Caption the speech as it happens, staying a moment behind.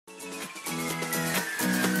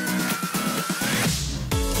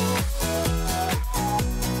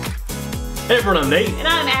Hey everyone, I'm Nate. And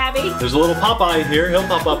I'm Abby. There's a little Popeye here. He'll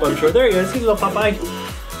pop up, I'm sure. There he is. He's a little Popeye.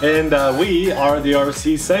 And we are the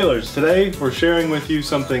TheRcSaylors. Today, we're sharing with you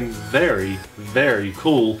something very, very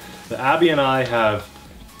cool that Abby and I have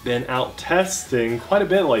been out testing quite a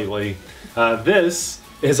bit lately. This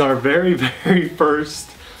is our very, very first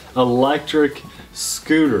electric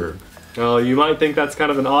scooter. You might think that's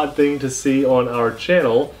kind of an odd thing to see on our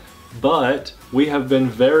channel, but we have been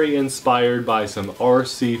very inspired by some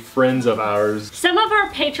RC friends of ours. Some of our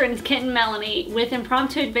patrons, Kent and Melanie, with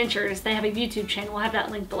Impromptu Adventures, they have a YouTube channel. We'll have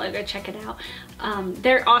that link below. Go check it out.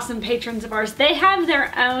 They're awesome patrons of ours. They have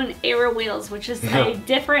their own Aero wheels, which is a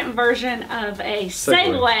different version of a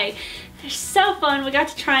Segway. They're so fun. We got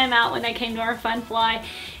to try them out when they came to our Fun Fly.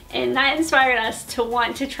 And that inspired us to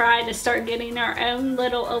want to try to start getting our own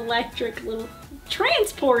little electric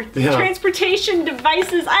transportation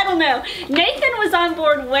devices. I don't know. Nathan was on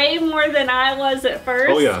board way more than I was at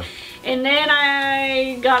first. Oh yeah. And then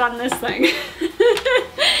I got on this thing.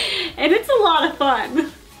 And it's a lot of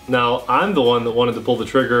fun. Now, I'm the one that wanted to pull the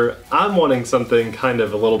trigger. I'm wanting something kind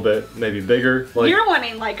of a little bit maybe bigger. Like, you're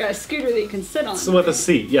wanting like a scooter that you can sit on. With a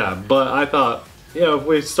seat, yeah. But I thought, you know, if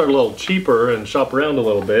we start a little cheaper and shop around a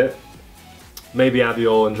little bit, maybe Abby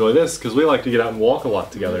will enjoy this because we like to get out and walk a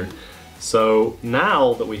lot together. So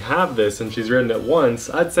now that we have this and she's ridden it once,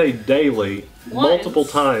 I'd say daily, multiple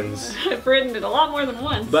times. I've ridden it a lot more than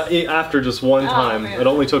once. But after just one time, it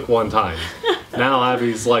only took one time. Now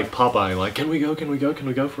Abby's like Popeye, like, can we go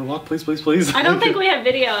for a walk, please, please, please? I don't think we have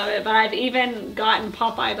video of it, but I've even gotten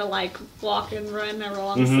Popeye to like walk and run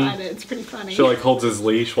alongside it. It's pretty funny. She like holds his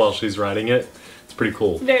leash while she's riding it. It's pretty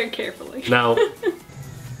cool. Very carefully. Now,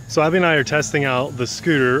 so Abby and I are testing out the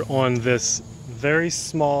scooter on this very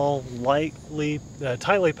small,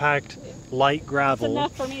 tightly packed light gravel. It's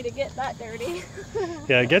enough for me to get that dirty.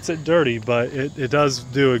 Yeah, it gets it dirty, but it does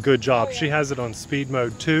do a good job. Oh, yeah. She has it on speed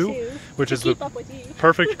mode 2, which is the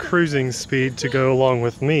perfect cruising speed to go along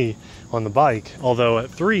with me on the bike. Although at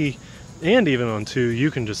 3 and even on 2, you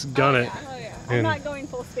can just gun it. Oh yeah. I'm not going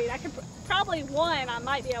full speed. I could probably I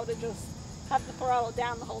might be able to just have the throttle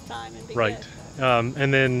down the whole time and be good.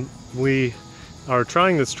 And then we are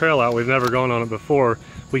trying this trail out. We've never gone on it before.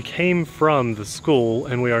 We came from the school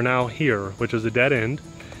and we are now here, which is a dead end,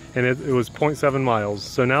 and it was 0.7 miles.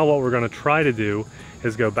 So now what we're going to try to do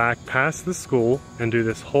is go back past the school and do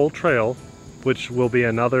this whole trail, which will be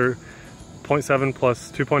another 0.7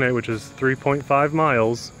 plus 2.8, which is 3.5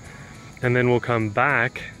 miles, and then we'll come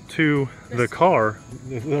back to the car,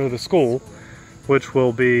 or the school, which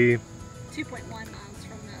will be 2.1 miles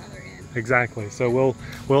from the other end. Exactly. So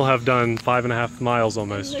we'll have done 5.5 miles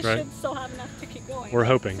almost, and right? Should still have enough to keep going. We're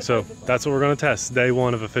hoping. So that's what we're going to test. Day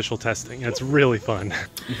 1 of official testing. It's really fun.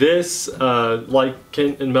 This, like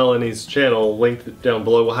Kent and Melanie's channel, linked down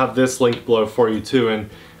below. We'll have this linked below for you too. And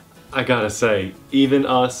I gotta say, even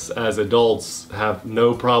us as adults have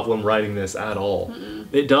no problem riding this at all.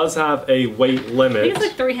 It does have a weight limit. I think it's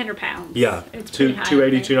like 300 pounds. Yeah, it's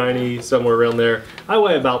 280, 290, somewhere around there. I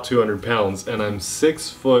weigh about 200 pounds and I'm 6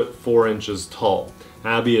 foot 4 inches tall.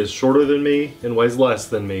 Abby is shorter than me and weighs less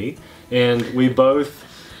than me, and we both...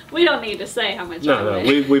 We don't need to say how much I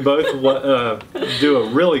weigh. No, we both do a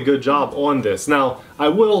really good job on this. Now, I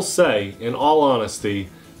will say, in all honesty,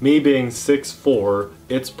 me being 6'4",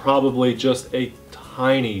 it's probably just a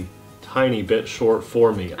tiny, tiny bit short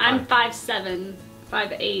for me. I'm 5'7",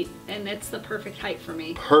 5'8", and it's the perfect height for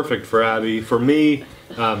me. Perfect for Abby. For me,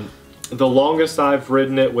 the longest I've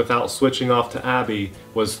ridden it without switching off to Abby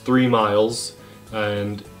was 3 miles.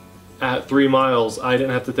 And at 3 miles, I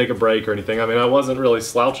didn't have to take a break or anything. I mean, I wasn't really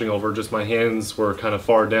slouching over, just my hands were kind of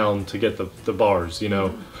far down to get the bars, you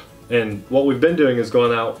know. And what we've been doing is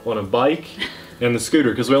going out on a bike and the scooter,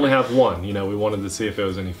 because we only have one. You know, we wanted to see if it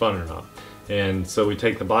was any fun or not. And so we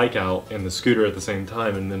take the bike out and the scooter at the same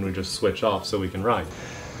time, and then we just switch off so we can ride.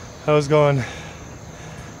 I was going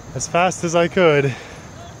as fast as I could.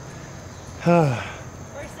 For a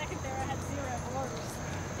second there, I had 0 hours,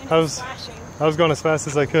 and it was flashing. I was going as fast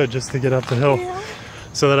as I could just to get up the hill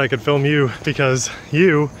so that I could film you, because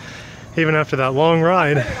you, even after that long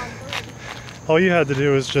ride, all you had to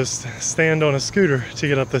do was just stand on a scooter to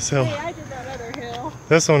get up this hill. Hey, I did that other hill.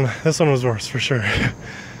 This one was worse for sure.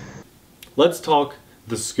 Let's talk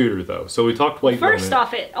the scooter though. So we talked weight limit. First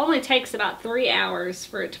off, it only takes about 3 hours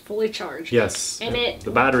for it to fully charge. Yes, and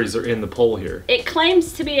the batteries are in the pole here. It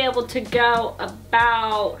claims to be able to go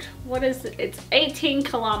about, what is it? It's 18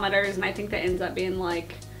 kilometers, and I think that ends up being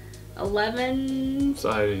like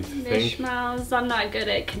 11-ish miles. I'm not good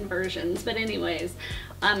at conversions, but anyways.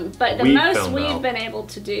 But the most we've been able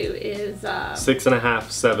to do is 6.5,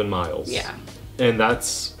 7 miles. Yeah. And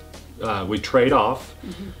that's we trade off.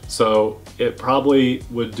 So it probably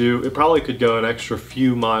could go an extra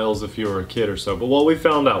few miles if you were a kid or so. But what we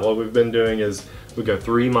found out, what we've been doing is we go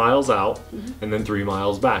 3 miles out and then 3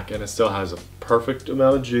 miles back, and it still has a perfect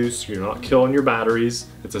amount of juice. You're not killing your batteries.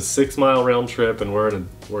 It's a 6-mile round trip, and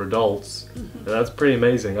we're adults. And that's pretty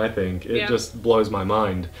amazing, I think. It just blows my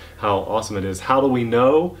mind how awesome it is. How do we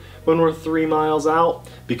know when we're 3 miles out?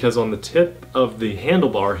 Because on the tip of the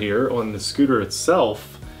handlebar here on the scooter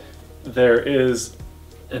itself, there is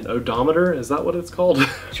an odometer. Is that what it's called?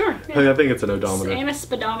 Sure. Yeah. I think it's an odometer. And a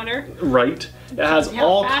speedometer. Right. It has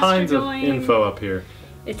all kinds of info up here.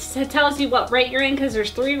 It tells you what rate you're in, because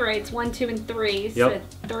there's 3 rates, 1, 2, and 3. Yep. So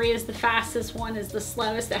 3 is the fastest, 1 is the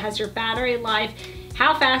slowest. It has your battery life,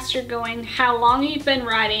 how fast you're going, how long you've been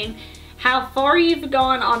riding, how far you've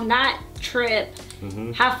gone on that trip,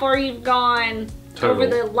 how far you've gone over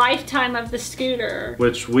the lifetime of the scooter.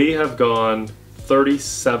 Which we have gone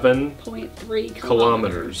 37.3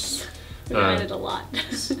 kilometers. We've had it a lot.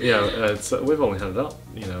 Yeah, we've only had it up,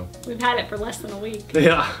 We've had it for less than a week.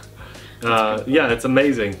 Yeah. Yeah, it's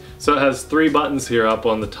amazing. So it has 3 buttons here up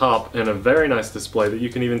on the top and a very nice display that you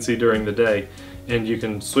can even see during the day. And you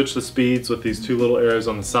can switch the speeds with these 2 little arrows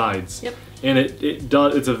on the sides. Yep. And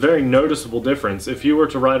it's a very noticeable difference. If you were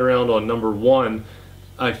to ride around on number 1,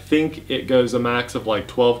 I think it goes a max of like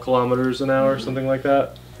 12 kilometers an hour, something like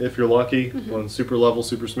that, if you're lucky, on super level,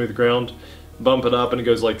 super smooth ground. Bump it up and it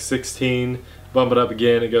goes like 16. Bump it up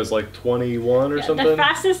again, it goes like 21 or something. The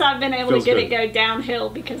fastest I've been able to get it go downhill,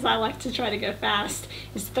 because I like to try to go fast,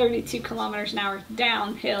 is 32 kilometers an hour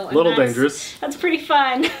downhill. A little dangerous. That's pretty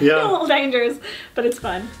fun. Yeah. A little dangerous, but it's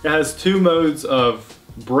fun. It has 2 modes of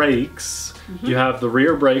brakes. You have the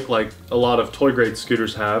rear brake, like a lot of toy grade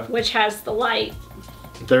scooters have. Which has the light.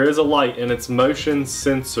 There is a light, and it's motion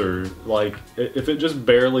sensor. Like, if it just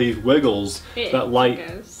barely wiggles, that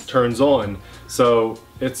light turns on. So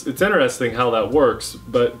it's interesting how that works,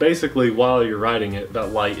 but basically while you're riding it,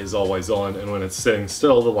 that light is always on, and when it's sitting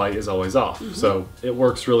still, the light is always off. So it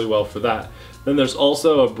works really well for that. Then there's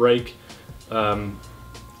also a brake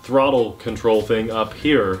throttle control thing up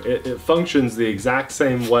here. It functions the exact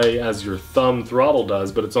same way as your thumb throttle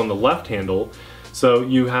does, but it's on the left handle. So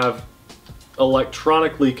you have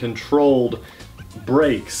electronically controlled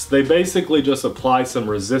brakes. They basically just apply some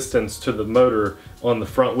resistance to the motor on the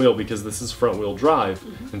front wheel, because this is front wheel drive,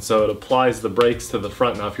 and so it applies the brakes to the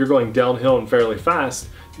front. Now if you're going downhill and fairly fast,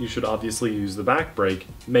 you should obviously use the back brake,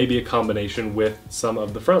 maybe a combination with some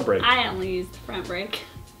of the front brake. I only use the front brake.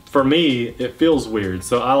 For me, it feels weird,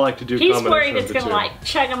 so I like to do a combination of the two. He's worried it's gonna like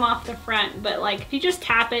chug him off the front, but like if you just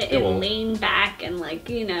tap it and lean back and like,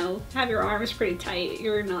 have your arms pretty tight,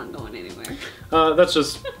 you're not going anywhere. That's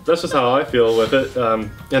just how I feel with it.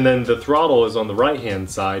 And then the throttle is on the right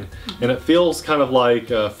hand side, and it feels kind of like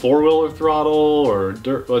a 4-wheeler throttle, or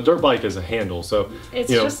a dirt bike is a handle. So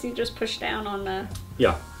it's you just push down on the.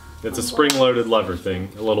 Yeah. It's a spring-loaded lever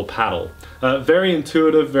thing, a little paddle. Very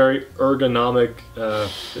intuitive, very ergonomic.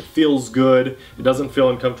 It feels good. It doesn't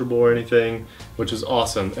feel uncomfortable or anything, which is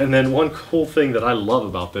awesome. And then one cool thing that I love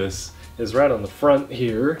about this is right on the front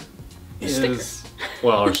here is,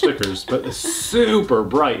 well, our stickers, but a super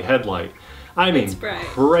bright headlight. I mean,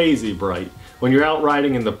 crazy bright. When you're out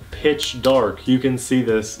riding in the pitch dark, you can see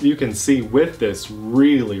this. You can see with this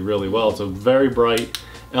really, really well. It's a very bright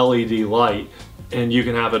LED light. And you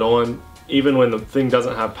can have it on even when the thing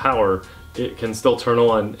doesn't have power. It can still turn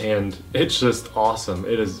on, and it's just awesome.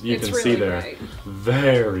 It is. You can see there,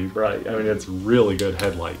 very bright. I mean, it's really good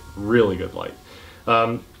headlight, really good light.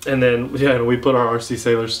 And then we put our RC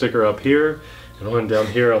Sailor sticker up here, and one down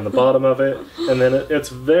here on the bottom of it. And then it's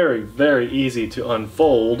very, very easy to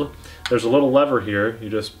unfold. There's a little lever here. You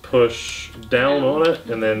just push down on it,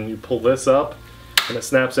 and then you pull this up, and it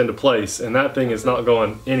snaps into place. And that thing is not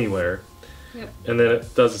going anywhere. Yep. And then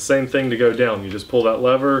it does the same thing to go down. You just pull that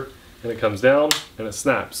lever and it comes down and it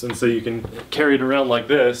snaps. And so you can carry it around like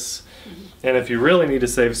this. And if you really need to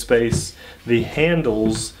save space, the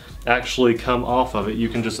handles actually come off of it. You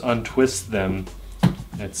can just untwist them.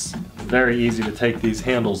 It's very easy to take these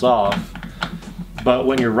handles off. But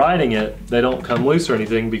when you're riding it, they don't come loose or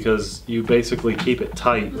anything, because you basically keep it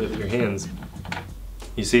tight with your hands.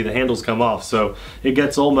 You see the handles come off. So it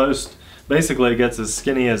gets basically it gets as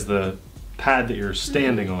skinny as the pad that you're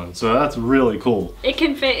standing on, so that's really cool. It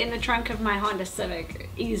can fit in the trunk of my Honda Civic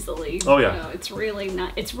easily. Oh yeah, it's really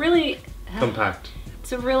nice. It's really compact.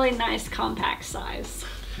 It's a really nice compact size.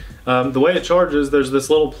 The way it charges, there's this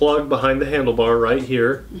little plug behind the handlebar right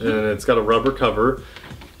here, and it's got a rubber cover,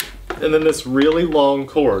 and then this really long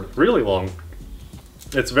cord, really long,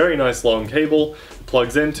 It's a very nice long cable,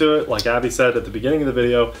 plugs into it. Like Abby said at the beginning of the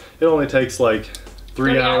video, it only takes like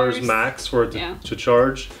 3 hours max for it to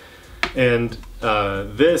charge. And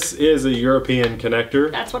this is a European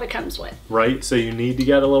connector. That's what it comes with. Right, so you need to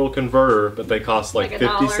get a little converter, but they cost like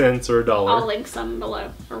 50 cents or $1. I'll link some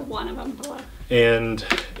below, or one of them below. And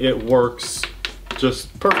it works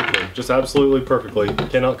just perfectly, just absolutely perfectly.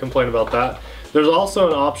 Cannot complain about that. There's also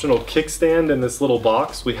an optional kickstand in this little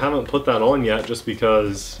box. We haven't put that on yet just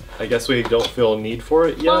because I guess we don't feel a need for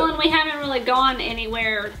it yet. Well, and we haven't really gone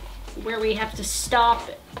anywhere where we have to stop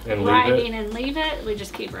and riding and leave it. We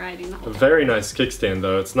just keep riding the whole time. Very nice kickstand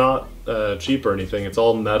though. It's not cheap or anything. It's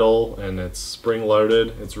all metal and it's spring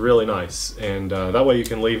loaded. It's really nice. And that way you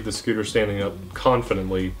can leave the scooter standing up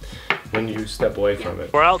confidently when you step away from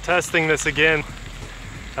it. We're out testing this again.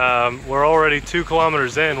 We're already 2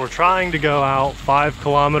 kilometers in. We're trying to go out 5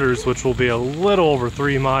 kilometers, which will be a little over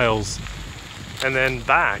 3 miles, and then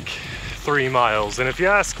back 3 miles. And if you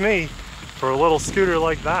ask me, for a little scooter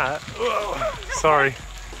like that, sorry,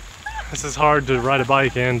 this is hard to ride a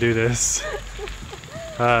bike and do this.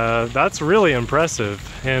 That's really impressive.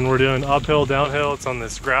 And we're doing uphill, downhill. It's on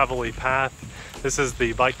this gravelly path. This is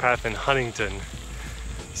the bike path in Huntington.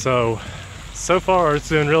 So far it's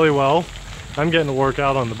doing really well. I'm getting to work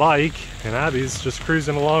out on the bike, and Abby's just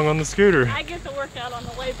cruising along on the scooter. I get to work out on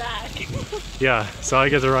the way back. Yeah, so I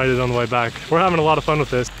get to ride it on the way back. We're having a lot of fun with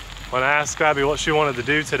this. When I asked Abby what she wanted to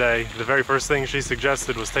do today, the very first thing she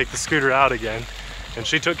suggested was take the scooter out again. And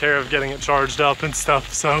she took care of getting it charged up and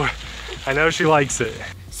stuff, so I know she likes it.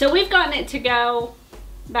 So we've gotten it to go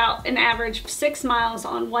about an average 6 miles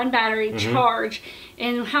on one battery charge.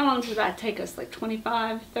 And how long does that take us? Like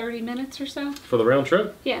 25, 30 minutes or so? For the round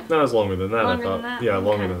trip? Yeah. Not as longer than that, longer I thought. Than that? Yeah,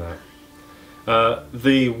 longer than that.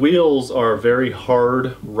 The wheels are very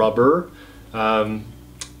hard rubber. And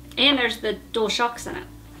there's the dual shocks in it.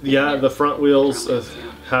 Yeah, the front wheels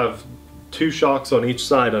have 2 shocks on each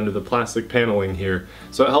side under the plastic paneling here.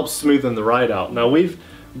 So it helps smoothen the ride out. Now we've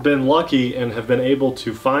been lucky and have been able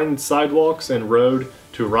to find sidewalks and road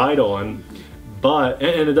to ride on, but,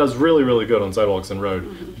 and it does really, really good on sidewalks and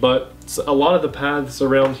road, but a lot of the paths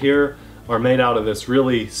around here are made out of this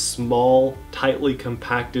really small, tightly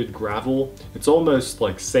compacted gravel. It's almost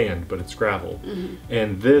like sand, but it's gravel.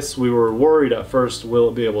 And this, we were worried at first, will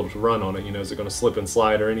it be able to run on it? You know, is it gonna slip and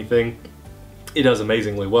slide or anything? It does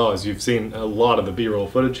amazingly well. As you've seen a lot of the B-roll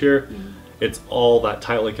footage here, it's all that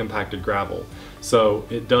tightly compacted gravel. So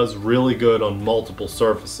it does really good on multiple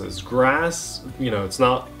surfaces. Grass, you know, it's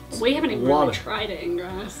not... We haven't even really tried it in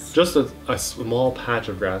grass. Just a small patch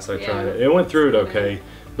of grass I tried it. It went through it okay,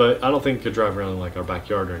 but I don't think it could drive around in like our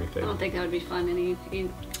backyard or anything. I don't think that would be fun any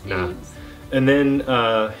No. And then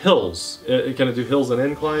hills. Can it do hills and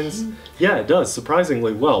inclines? Yeah, it does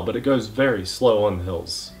surprisingly well, but it goes very slow on the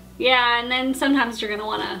hills. Yeah, and then sometimes you're gonna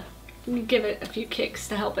want to give it a few kicks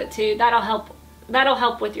to help it too. That'll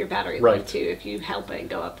help with your battery life too if you help it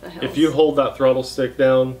go up the hills. If you hold that throttle stick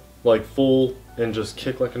down like full and just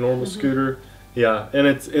kick like a normal scooter, yeah, and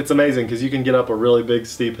it's amazing because you can get up a really big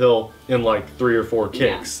steep hill in like 3 or 4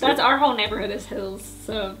 kicks. Yeah, that's our whole neighborhood is hills,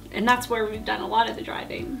 so, and that's where we've done a lot of the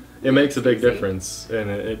driving. It makes a big difference,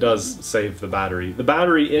 and it does save the battery. The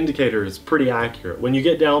battery indicator is pretty accurate. When you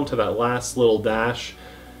get down to that last little dash,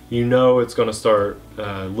 you know it's going to start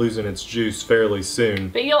losing its juice fairly soon.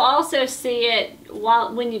 But you'll also see it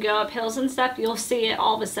when you go up hills and stuff, you'll see it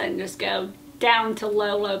all of a sudden just go down to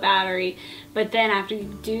low battery. But then after you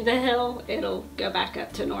do the hill, it'll go back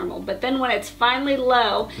up to normal. But then when it's finally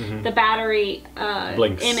low, the battery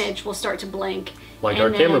image will start to blink. Like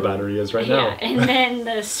our camera battery is right now. Yeah, and then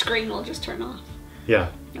the screen will just turn off.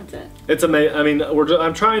 Yeah. That's it. It's amazing. I mean,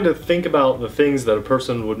 I'm trying to think about the things that a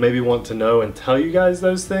person would maybe want to know and tell you guys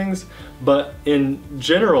those things, but in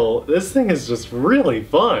general, this thing is just really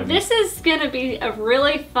fun. This is going to be a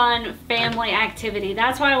really fun family activity.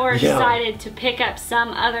 That's why we're excited to pick up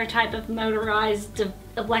some other type of motorized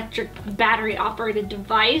electric battery operated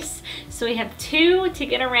device. So we have 2 to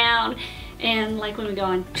get around, and like when we go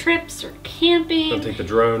on trips or camping, we'll take the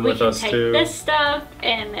drone with us too. We can take this stuff,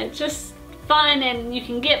 and it's just fun, and you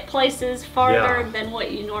can get places farther than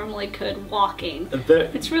what you normally could walking.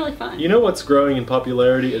 It's really fun. You know what's growing in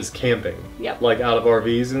popularity is camping. Like out of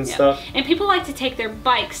RVs and stuff. And people like to take their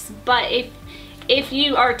bikes, but if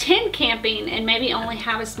you are tent camping and maybe only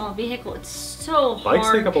have a small vehicle, it's so hard.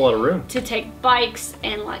 Bikes take up a lot of room. To take bikes,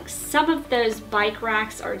 and like some of those bike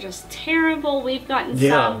racks are just terrible. We've gotten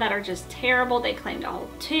some that are just terrible. They claim to hold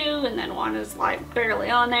 2, and then one is like barely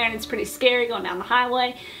on there, and it's pretty scary going down the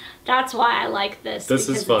highway. That's why I like this. This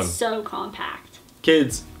is fun. It's so compact.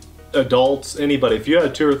 Kids, adults, anybody, if you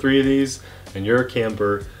had 2 or 3 of these and you're a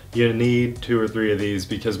camper, you need 2 or 3 of these,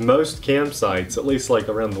 because most campsites, at least like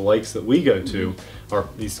around the lakes that we go to, are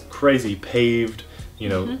these crazy paved, you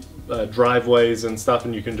know, driveways and stuff,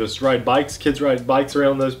 and you can just ride bikes. Kids ride bikes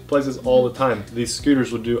around those places all the time. These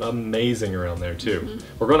scooters would do amazing around there too.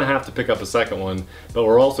 We're going to have to pick up a second one, but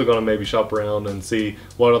we're also going to maybe shop around and see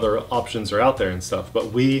what other options are out there and stuff.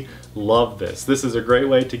 But we love this. This is a great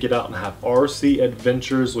way to get out and have RC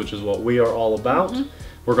adventures, which is what we are all about.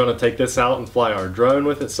 We're going to take this out and fly our drone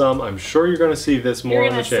with it some. I'm sure you're going to see this more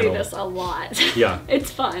on the channel. You're going to see this a lot. Yeah.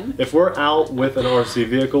 It's fun. If we're out with an RC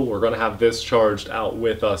vehicle, we're going to have this charged out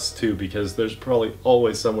with us too, because there's probably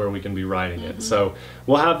always somewhere we can be riding it. So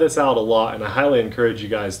we'll have this out a lot, and I highly encourage you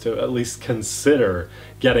guys to at least consider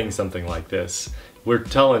getting something like this. We're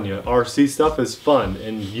telling you, RC stuff is fun,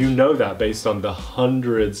 and you know that based on the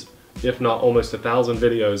hundreds, if not almost 1,000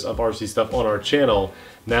 videos of RC stuff on our channel.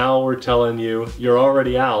 Now we're telling you, you're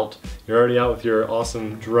already out with your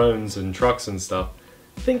awesome drones and trucks and stuff.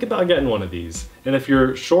 Think about getting one of these. And if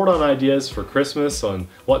you're short on ideas for Christmas on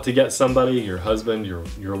what to get somebody, your husband,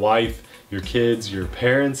 your wife, your kids, your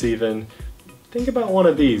parents even, think about one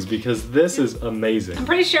of these, because this is amazing. I'm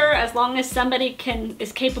pretty sure as long as somebody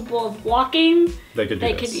is capable of walking, they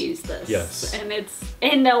could use this. Yes.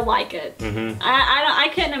 And they'll like it. I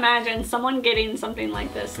couldn't imagine someone getting something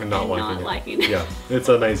like this and not liking it. Yeah, it's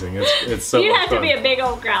amazing. It's so You'd much have fun. to be a big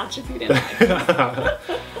old grouch if you didn't like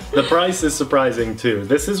it. The price is surprising too.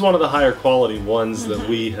 This is one of the higher quality ones that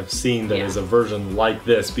we have seen that is a version like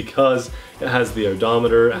this, because it has the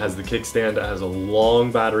odometer, it has the kickstand, it has a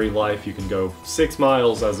long battery life. You can go 6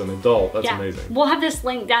 miles as an adult. That's amazing. We'll have this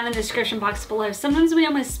link down in the description box below. Sometimes we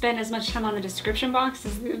almost spend as much time on the description box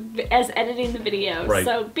as editing the video. Right.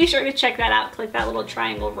 So be sure to check that out. Click that little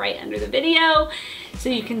triangle right under the video so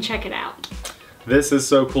you can check it out. This is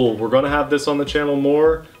so cool. We're going to have this on the channel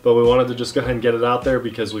more, but we wanted to just go ahead and get it out there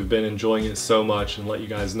because we've been enjoying it so much and let you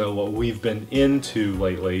guys know what we've been into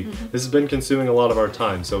lately. This has been consuming a lot of our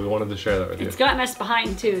time, so we wanted to share that with you. It's gotten us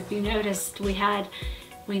behind too. If you noticed,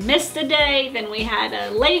 we missed a day, then we had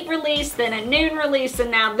a late release, then a noon release, and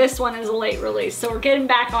now this one is a late release. So we're getting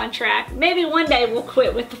back on track. Maybe one day we'll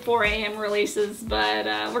quit with the 4 a.m. releases, but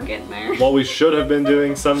we're getting there. What we should have been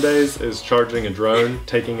doing some days is charging a drone,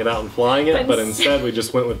 taking it out and flying it, but instead we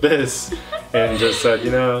just went with this and just said,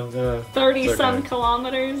 you know, 30 some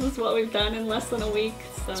kilometers is what we've done in less than a week.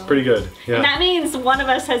 So. It's pretty good. Yeah. And that means one of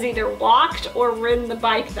us has either walked or ridden the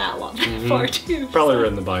bike that long far too. Probably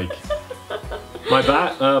ridden the bike. My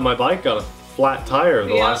bike got a flat tire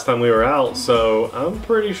the last time we were out, so I'm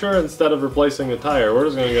pretty sure instead of replacing a tire, we're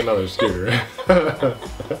just gonna get another scooter.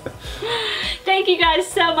 Thank you guys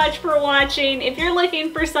so much for watching. If you're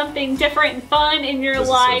looking for something different and fun in your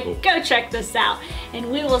life, go check this out.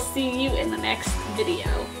 And we will see you in the next video.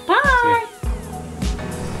 Bye!